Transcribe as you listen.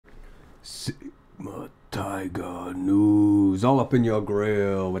Sigma Tiger News, all up in your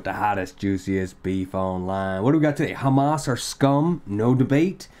grill with the hottest, juiciest beef online. What do we got today? Hamas or Scum? No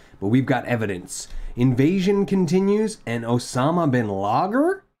debate, but we've got evidence. Invasion continues, and Osama bin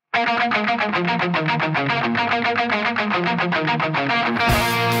Laden?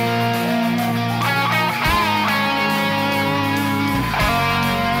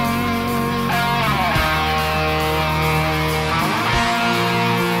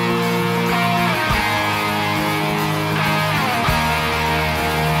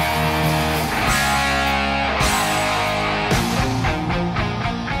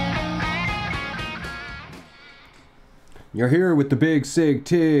 You're here with the Big Sig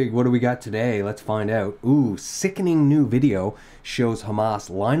Tig. What do we got today? Let's find out. Ooh, sickening new video shows Hamas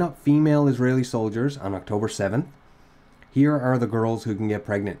line up female Israeli soldiers on October 7th. Here are the girls who can get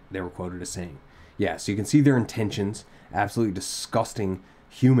pregnant, they were quoted as saying. Yeah, so you can see their intentions. Absolutely disgusting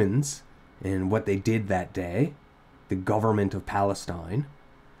humans and what they did that day. The government of Palestine.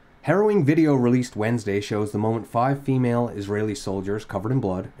 Harrowing video released Wednesday shows the moment 5 female Israeli soldiers covered in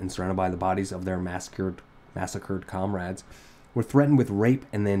blood and surrounded by the bodies of their massacred comrades were threatened with rape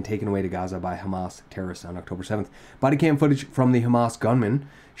and then taken away to Gaza by Hamas terrorists on October 7th. Body cam footage from the Hamas gunmen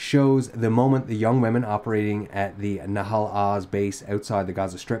shows the moment the young women operating at the Nahal Oz base outside the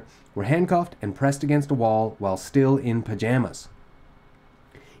Gaza Strip were handcuffed and pressed against a wall while still in pajamas.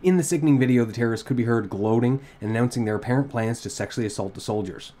 In the sickening video, the terrorists could be heard gloating and announcing their apparent plans to sexually assault the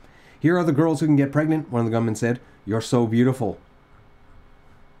soldiers. Here are the girls who can get pregnant, one of the gunmen said. You're so beautiful.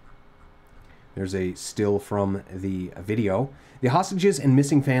 There's a still from the video. The Hostages and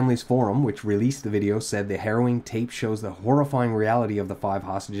Missing Families Forum, which released the video, said the harrowing tape shows the horrifying reality of the 5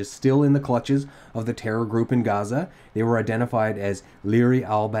 hostages still in the clutches of the terror group in Gaza. They were identified as Liri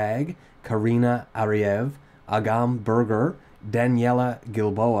Albag, Karina Ariev, Agam Berger, Daniela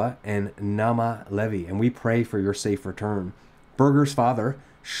Gilboa, and Nama Levy, and we pray for your safe return. Berger's father,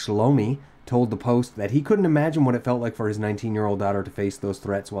 Shlomi, told the Post that he couldn't imagine what it felt like for his 19-year-old daughter to face those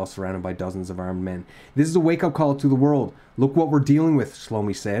threats while surrounded by dozens of armed men. This is a wake-up call to the world. Look what we're dealing with,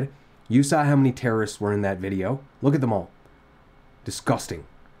 Shlomi said. You saw how many terrorists were in that video. Look at them all. Disgusting.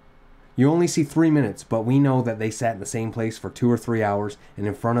 You only see 3 minutes, but we know that they sat in the same place for 2 or 3 hours, and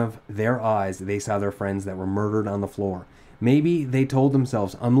in front of their eyes, they saw their friends that were murdered on the floor. Maybe they told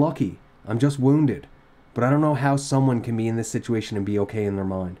themselves, I'm lucky. I'm just wounded. But I don't know how someone can be in this situation and be okay in their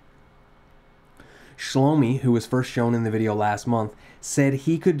mind. Shlomi, who was first shown in the video last month, said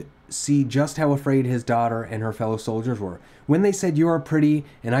he could see just how afraid his daughter and her fellow soldiers were. When they said, you are pretty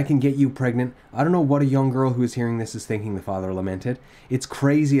and I can get you pregnant, I don't know what a young girl who is hearing this is thinking, the father lamented. It's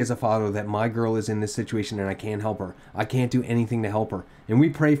crazy as a father that my girl is in this situation and I can't help her. I can't do anything to help her. And we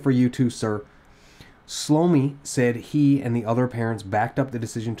pray for you too, sir. Shlomi said he and the other parents backed up the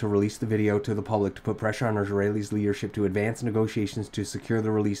decision to release the video to the public to put pressure on Israeli's leadership to advance negotiations to secure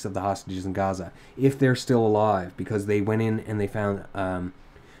the release of the hostages in Gaza, if they're still alive, because they went in and they found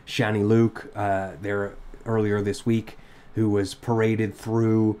Shani Luke there earlier this week, who was paraded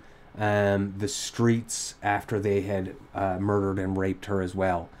through the streets after they had murdered and raped her as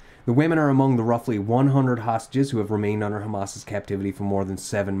well. The women are among the roughly 100 hostages who have remained under Hamas's captivity for more than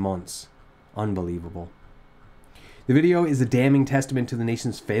 7 months. Unbelievable. The video is a damning testament to the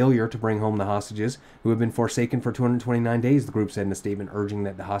nation's failure to bring home the hostages, who have been forsaken for 229 days, the group said in a statement urging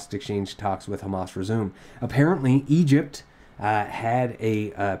that the hostage exchange talks with Hamas resume. Apparently, Egypt had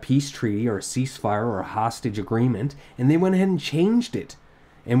a peace treaty or a ceasefire or a hostage agreement, and they went ahead and changed it.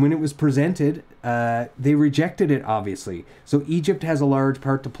 And when it was presented, they rejected it, obviously. So Egypt has a large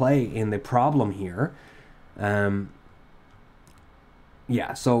part to play in the problem here.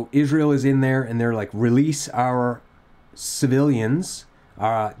 Yeah, so Israel is in there, and they're like, release our civilians.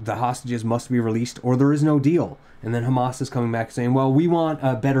 The hostages must be released, or there is no deal. And then Hamas is coming back saying, well, we want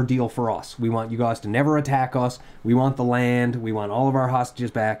a better deal for us. We want you guys to never attack us. We want the land. We want all of our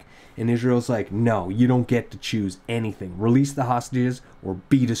hostages back. And Israel's like, no, you don't get to choose anything. Release the hostages or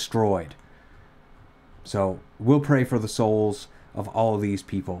be destroyed. So we'll pray for the souls of all of these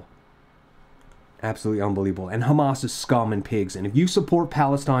people. Absolutely unbelievable. And Hamas is scum and pigs. And if you support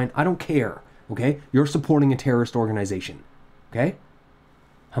Palestine, I don't care. Okay? You're supporting a terrorist organization. Okay?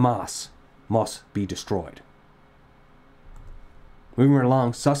 Hamas must be destroyed. Moving right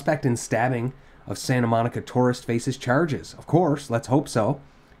along, suspect in stabbing of Santa Monica tourist faces charges. Of course, let's hope so.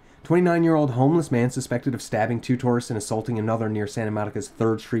 29-year-old homeless man suspected of stabbing 2 tourists and assaulting another near Santa Monica's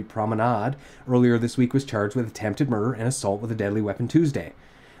 3rd Street Promenade earlier this week was charged with attempted murder and assault with a deadly weapon Tuesday.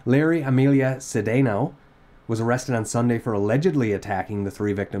 Larry Amelia Cedeno was arrested on Sunday for allegedly attacking the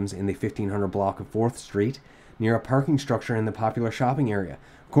 3 victims in the 1500 block of 4th Street. near a parking structure in the popular shopping area,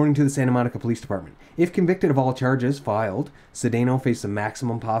 according to the Santa Monica Police Department. If convicted of all charges filed, Cedeno faced the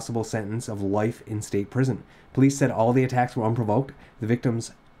maximum possible sentence of life in state prison. Police said all the attacks were unprovoked. The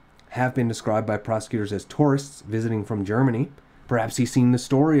victims have been described by prosecutors as tourists visiting from Germany. Perhaps he's seen the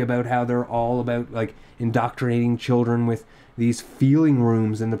story about how they're all about like indoctrinating children with these feeling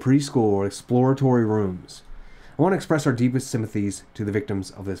rooms in the preschool or exploratory rooms. I want to express our deepest sympathies to the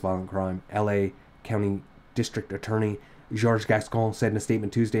victims of this violent crime. LA County District Attorney Georges Gascon said in a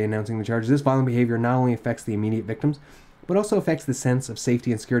statement Tuesday announcing the charges. This violent behavior not only affects the immediate victims, but also affects the sense of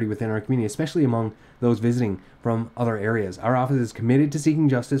safety and security within our community, especially among those visiting from other areas. Our office is committed to seeking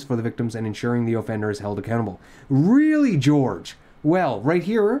justice for the victims and ensuring the offender is held accountable. Really, George? Well, right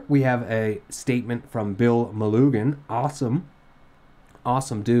here we have a statement from Bill Malugan. Awesome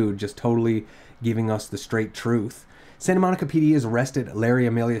dude, just totally giving us the straight truth. Santa Monica PD has arrested Larry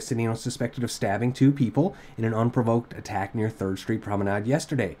Emilio Cedeno, suspected of stabbing 2 people in an unprovoked attack near 3rd Street Promenade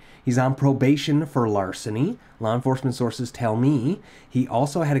yesterday. He's on probation for larceny. Law enforcement sources tell me he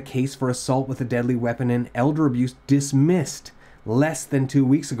also had a case for assault with a deadly weapon and elder abuse dismissed less than 2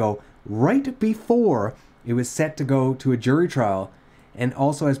 weeks ago, right before it was set to go to a jury trial, and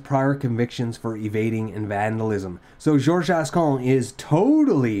also has prior convictions for evading and vandalism. So Georges Gascon is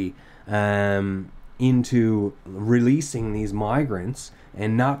totally into releasing these migrants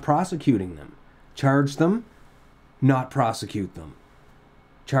and not prosecuting them. Charge them, not prosecute them.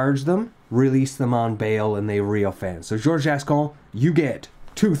 Charge them, release them on bail, and they reoffend. So Georges Gascon, you get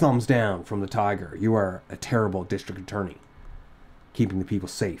 2 thumbs down from the tiger. You are a terrible district attorney, keeping the people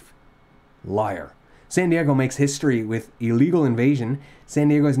safe. Liar. San Diego makes history with illegal invasion. San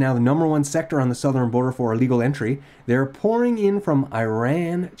Diego is now the #1 sector on the southern border for illegal entry. They're pouring in from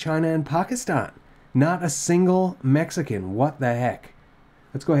Iran, China, and Pakistan. Not a single Mexican. What the heck?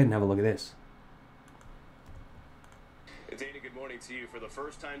 Let's go ahead and have a look at this. Dana, good morning to you. For the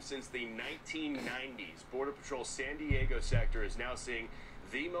first time since the 1990s, Border Patrol San Diego sector is now seeing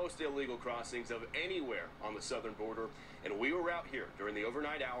the most illegal crossings of anywhere on the southern border. And we were out here during the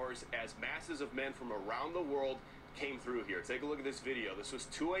overnight hours as masses of men from around the world came through here. Take a look at this video. This was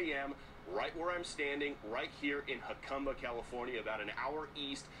 2 a.m. right where I'm standing, right here in Jacumba, California, about an hour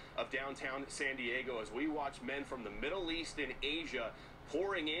east of downtown San Diego, as we watch men from the Middle East and Asia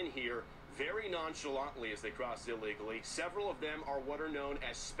pouring in here very nonchalantly as they cross illegally. Several of them are what are known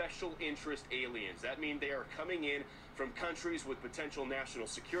as special interest aliens. That means they are coming in from countries with potential national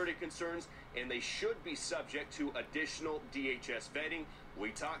security concerns, and they should be subject to additional DHS vetting.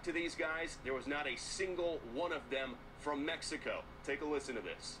 We talked to these guys. There was not a single one of them from Mexico. Take a listen to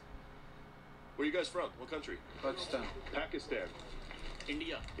this. Where are you guys from? What country? Pakistan. Pakistan.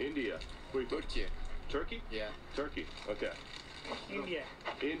 India. India. Where are you from? Turkey. Turkey? Yeah. Turkey. Okay. India.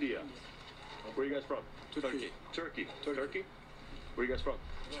 India. Where are you guys from? Turkey. Turkey. Turkey? Where are you guys from?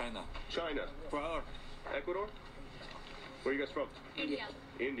 China. China. Ecuador. Ecuador? Where are you guys from? India.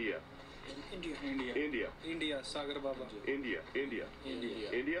 India. India. India. India. Sagar Baba. India. India.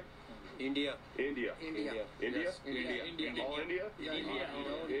 India. India? India. India. India. India? Yes. India. All India? Yeah, India.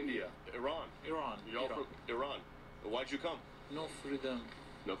 India. Iran. Iran. You're all from Iran. Why'd you come? No freedom.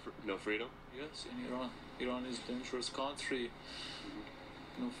 No freedom? Yes, in Iran. Iran is a dangerous country.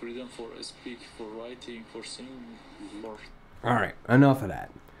 No freedom for speak, for writing, for singing, for... Alright, enough of that.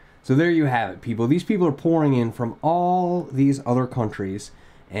 So there you have it, people. These people are pouring in from all these other countries,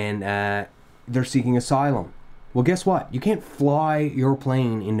 and they're seeking asylum. Well, guess what? You can't fly your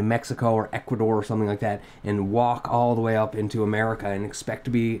plane into Mexico or Ecuador or something like that and walk all the way up into America and expect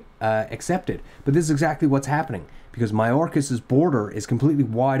to be accepted. But this is exactly what's happening, because Mayorkas' border is completely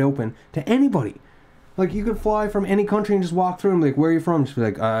wide open to anybody. Like, you could fly from any country and just walk through and be like, where are you from? Just be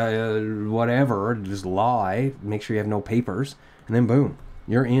like, whatever. Just lie. Make sure you have no papers. And then boom,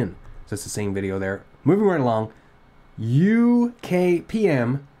 you're in. So it's the same video there. Moving right along. UK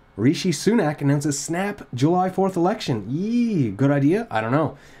PM Rishi Sunak announces snap July 4th election. Yee, good idea? I don't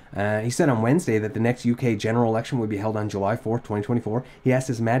know. He said on Wednesday that the next UK general election would be held on July 4th, 2024. He asked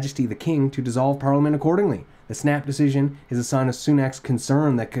His Majesty the King to dissolve Parliament accordingly. The snap decision is a sign of Sunak's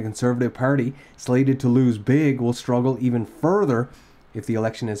concern that the Conservative Party, slated to lose big, will struggle even further if the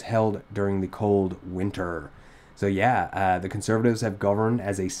election is held during the cold winter. So yeah, the Conservatives have governed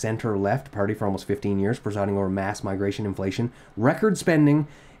as a center-left party for almost 15 years, presiding over mass migration, inflation, record spending,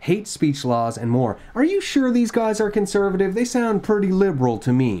 hate speech laws, and more. Are you sure these guys are conservative? They sound pretty liberal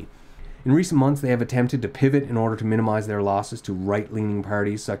to me. In recent months, they have attempted to pivot in order to minimize their losses to right-leaning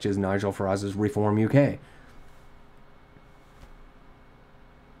parties such as Nigel Farage's Reform UK.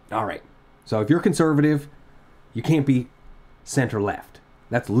 Alright, so if you're conservative, you can't be center-left.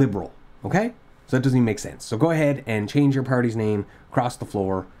 That's liberal, okay? So that doesn't even make sense. So go ahead and change your party's name, cross the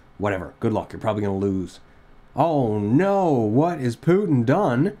floor, whatever. Good luck. You're probably going to lose. Oh no, what has Putin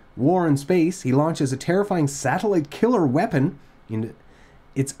done? War in space. He launches a terrifying satellite killer weapon.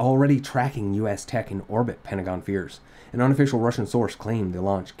 It's already tracking U.S. tech in orbit, Pentagon fears. An unofficial Russian source claimed the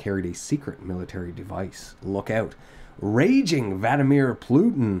launch carried a secret military device. Look out. Raging Vladimir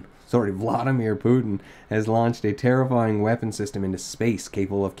Putin has launched a terrifying weapon system into space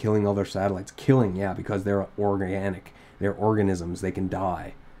capable of killing other satellites. Killing, yeah, because they're organic. They're organisms. They can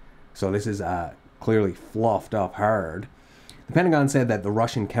die. So this is clearly fluffed up hard. The Pentagon said that the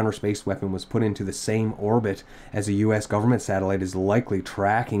Russian counter-space weapon was put into the same orbit as a U.S. government satellite is likely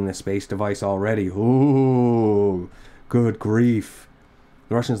tracking the space device already. Ooh, good grief.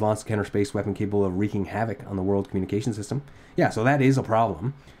 The Russians launched a counter-space weapon capable of wreaking havoc on the world communication system. Yeah, so that is a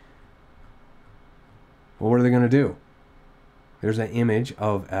problem. Well, what are they going to do? There's an image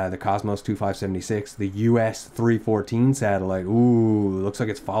of the Cosmos 2576, the US 314 satellite. Ooh, looks like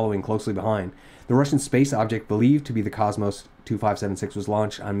it's following closely behind. The Russian space object believed to be the Cosmos 2576 was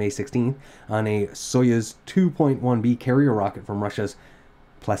launched on May 16th on a Soyuz 2.1B carrier rocket from Russia's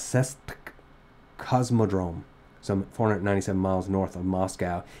Plesetsk Cosmodrome, some 497 miles north of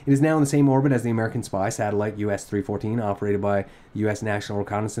Moscow. It is now in the same orbit as the American spy satellite US-314, operated by the U.S. National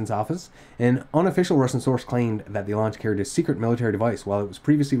Reconnaissance Office. An unofficial Russian source claimed that the launch carried a secret military device. While it was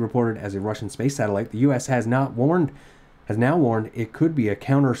previously reported as a Russian space satellite, the U.S. has now warned it could be a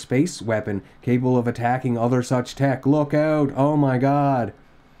counter-space weapon capable of attacking other such tech. Look out! Oh my God!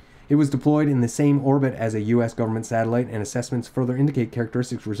 It was deployed in the same orbit as a U.S. government satellite, and assessments further indicate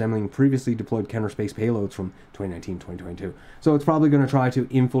characteristics resembling previously deployed counter-space payloads from 2019-2022. So it's probably going to try to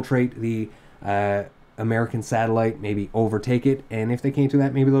infiltrate the American satellite, maybe overtake it, and if they can't do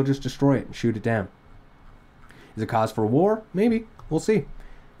that, maybe they'll just destroy it and shoot it down. Is it cause for war? Maybe. We'll see.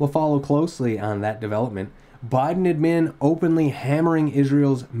 We'll follow closely on that development. Biden admin openly hammering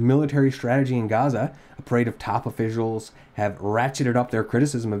Israel's military strategy in Gaza. A parade of top officials have ratcheted up their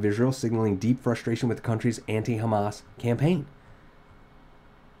criticism of Israel, signaling deep frustration with the country's anti-Hamas campaign.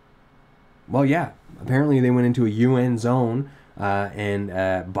 Well, yeah, apparently they went into a UN zone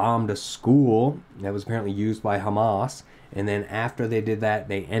and bombed a school that was apparently used by Hamas. And then after they did that,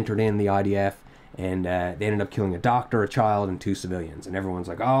 they entered in the IDF, and they ended up killing a doctor, a child, and 2 civilians. And everyone's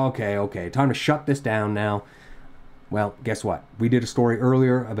like, oh, okay, time to shut this down now. Well, guess what? We did a story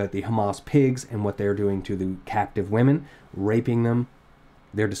earlier about the Hamas pigs and what they're doing to the captive women, raping them.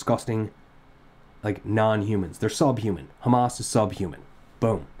 They're disgusting, like non-humans. They're subhuman. Hamas is subhuman.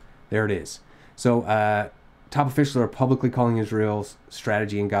 Boom. There it is. So, top officials are publicly calling Israel's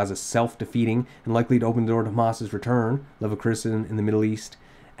strategy in Gaza self-defeating and likely to open the door to Hamas's return. Level of criticism in the Middle East.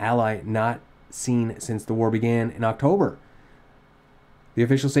 Ally not seen since the war began in October. The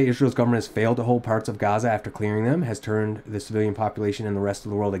officials say Israel's government has failed to hold parts of Gaza after clearing them, has turned the civilian population and the rest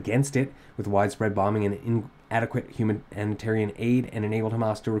of the world against it, with widespread bombing and inadequate humanitarian aid, and enabled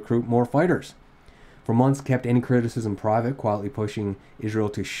Hamas to recruit more fighters. For months, kept any criticism private, quietly pushing Israel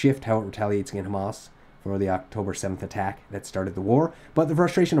to shift how it retaliates against Hamas for the October 7th attack that started the war. But the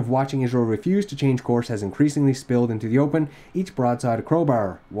frustration of watching Israel refuse to change course has increasingly spilled into the open, each broadside a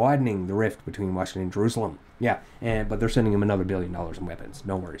crowbar, widening the rift between Washington and Jerusalem. Yeah, but they're sending him another $1 billion in weapons.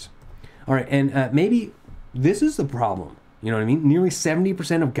 No worries. All right, and maybe this is the problem. You know what I mean? Nearly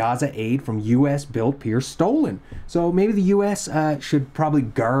 70% of Gaza aid from U.S.-built piers stolen. So maybe the U.S. Should probably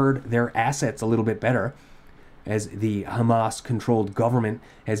guard their assets a little bit better, as the Hamas-controlled government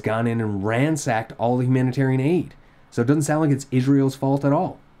has gone in and ransacked all the humanitarian aid. So it doesn't sound like it's Israel's fault at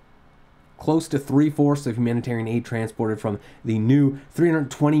all. Close to 3/4 of humanitarian aid transported from the new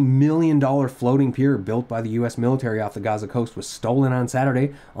 $320 million floating pier built by the U.S. military off the Gaza coast was stolen on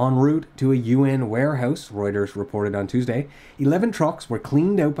Saturday en route to a UN warehouse, Reuters reported on Tuesday. 11 trucks were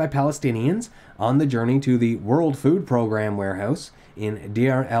cleaned out by Palestinians on the journey to the World Food Program warehouse in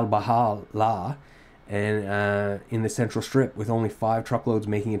Deir el-Bahala, and in the Central Strip, with only 5 truckloads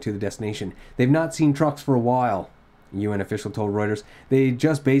making it to the destination. They've not seen trucks for a while, UN official told Reuters. They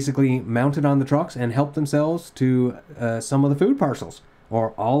just basically mounted on the trucks and helped themselves to some of the food parcels,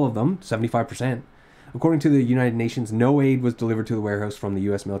 or all of them, 75%. According to the United Nations, no aid was delivered to the warehouse from the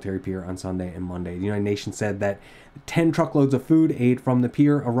U.S. military pier on Sunday and Monday. The United Nations said that 10 truckloads of food aid from the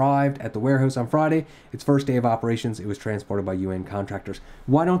pier arrived at the warehouse on Friday. Its first day of operations, it was transported by UN contractors.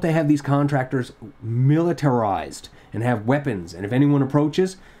 Why don't they have these contractors militarized and have weapons? And if anyone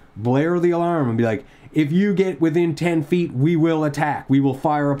approaches, blare the alarm and be like, if you get within 10 feet, we will attack. We will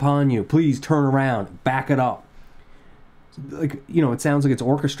fire upon you. Please turn around. Back it up. Like, you know, it sounds like it's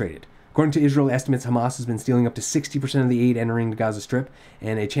orchestrated. According to Israel estimates, Hamas has been stealing up to 60% of the aid entering the Gaza Strip,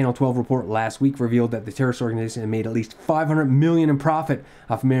 and a Channel 12 report last week revealed that the terrorist organization had made at least $500 million in profit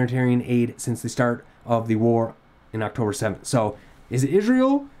off humanitarian aid since the start of the war in October 7th. So, is it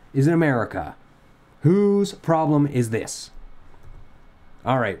Israel? Is it America? Whose problem is this?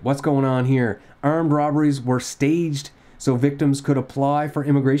 All right, what's going on here? Armed robberies were staged so victims could apply for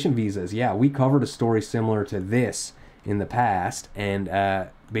immigration visas. Yeah, we covered a story similar to this in the past, and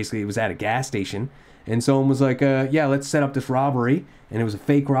basically it was at a gas station, and someone was like, yeah, let's set up this robbery, and it was a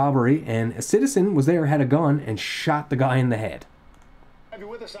fake robbery, and a citizen was there, had a gun, and shot the guy in the head. Have you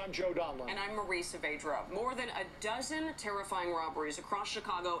with us? I'm Joe Donlin. And I'm Marie Saavedra. More than a dozen terrifying robberies across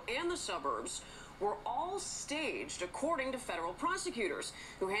Chicago and the suburbs were all staged, according to federal prosecutors,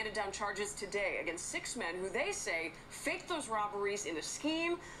 who handed down charges today against 6 men who they say faked those robberies in a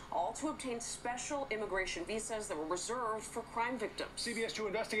scheme, all to obtain special immigration visas that were reserved for crime victims. CBS 2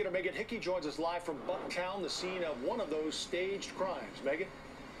 investigator Megan Hickey joins us live from Bucktown, the scene of one of those staged crimes. Megan?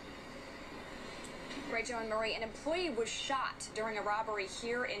 Right, Joe and Marie, an employee was shot during a robbery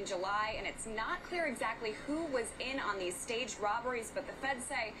here in July, and it's not clear exactly who was in on these staged robberies, but the feds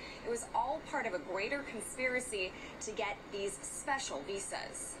say it was all part of a greater conspiracy to get these special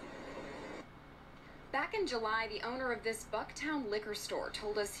visas. Back in July, the owner of this Bucktown liquor store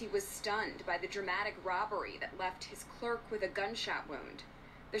told us he was stunned by the dramatic robbery that left his clerk with a gunshot wound.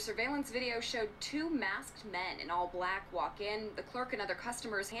 The surveillance video showed 2 masked men in all black walk in. The clerk and other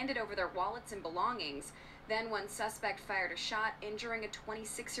customers handed over their wallets and belongings. Then one suspect fired a shot, injuring a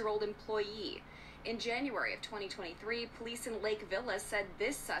 26-year-old employee. In January of 2023, police in Lake Villa said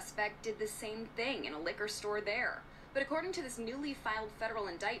this suspect did the same thing in a liquor store there. But according to this newly filed federal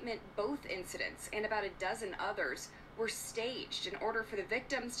indictment, both incidents and about a dozen others were staged in order for the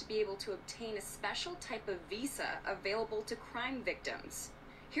victims to be able to obtain a special type of visa available to crime victims.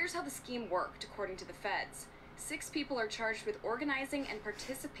 Here's how the scheme worked, according to the feds. 6 people are charged with organizing and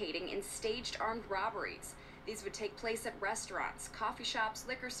participating in staged armed robberies. These would take place at restaurants, coffee shops,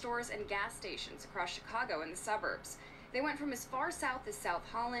 liquor stores, and gas stations across Chicago and the suburbs. They went from as far south as South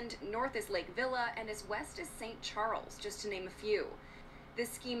Holland, north as Lake Villa, and as west as St. Charles, just to name a few.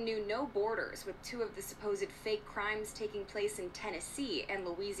 This scheme knew no borders, with 2 of the supposed fake crimes taking place in Tennessee and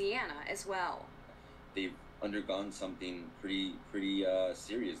Louisiana as well. They've undergone something pretty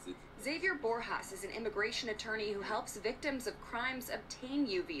serious. Xavier Borjas is an immigration attorney who helps victims of crimes obtain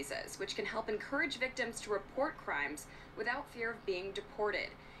U visas, which can help encourage victims to report crimes without fear of being deported.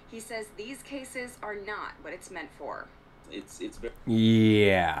 He says these cases are not what it's meant for. It's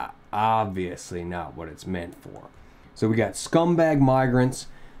Yeah, obviously not what it's meant for. So we got scumbag migrants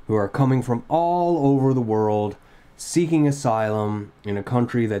who are coming from all over the world seeking asylum in a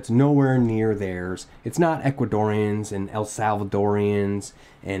country that's nowhere near theirs. It's not Ecuadorians and El Salvadorians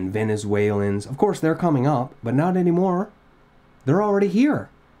and Venezuelans. Of course, they're coming up, but not anymore. They're already here.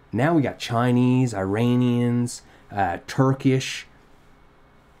 Now we got Chinese, Iranians, Turkish.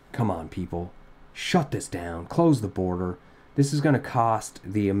 Come on, people. Shut this down. Close the border. This is going to cost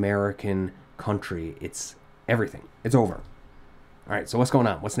the American country. It's everything. It's over. All right, so what's going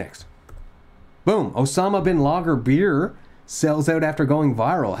on? What's next? Boom. Osama bin Lager beer sells out after going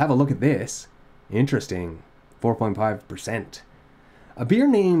viral. Have a look at this. Interesting. 4.5%. A beer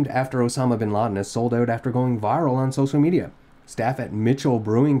named after Osama bin Laden has sold out after going viral on social media. Staff at Mitchell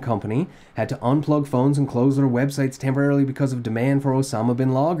Brewing Company had to unplug phones and close their websites temporarily because of demand for Osama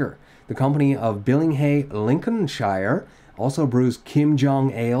bin Lager. The company of Billinghay, Lincolnshire, also brews Kim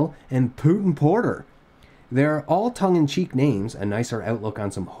Jong Ale and Putin Porter. They're all tongue-in-cheek names, a nicer outlook on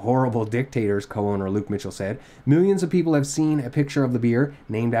some horrible dictators, co-owner Luke Mitchell said. Millions of people have seen a picture of the beer,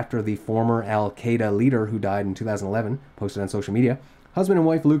 named after the former Al-Qaeda leader who died in 2011, posted on social media. Husband and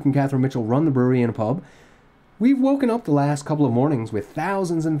wife Luke and Catherine Mitchell run the brewery in a pub. We've woken up the last couple of mornings with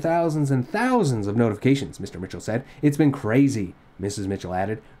thousands and thousands and thousands of notifications, Mr. Mitchell said. It's been crazy, Mrs. Mitchell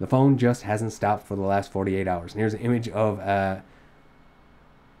added. The phone just hasn't stopped for the last 48 hours. And here's an image of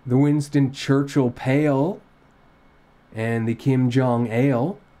the Winston Churchill Pale and the Kim Jong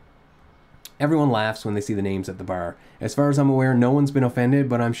Ale. Everyone laughs when they see the names at the bar. As far as I'm aware, no one's been offended,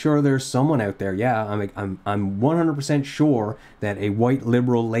 but I'm sure there's someone out there. Yeah, I'm 100% sure that a white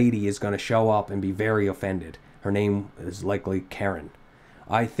liberal lady is going to show up and be very offended. Her name is likely Karen.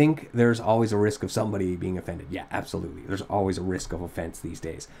 I think there's always a risk of somebody being offended. Yeah, absolutely. There's always a risk of offense these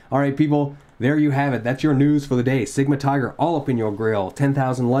days. All right, people, there you have it. That's your news for the day. Sigma Tiger all up in your grill.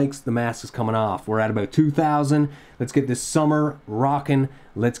 10,000 likes. The mask is coming off. We're at about 2,000. Let's get this summer rocking.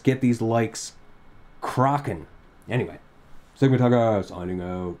 Let's get these likes crocking. Anyway, Sigma Tiger signing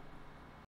out.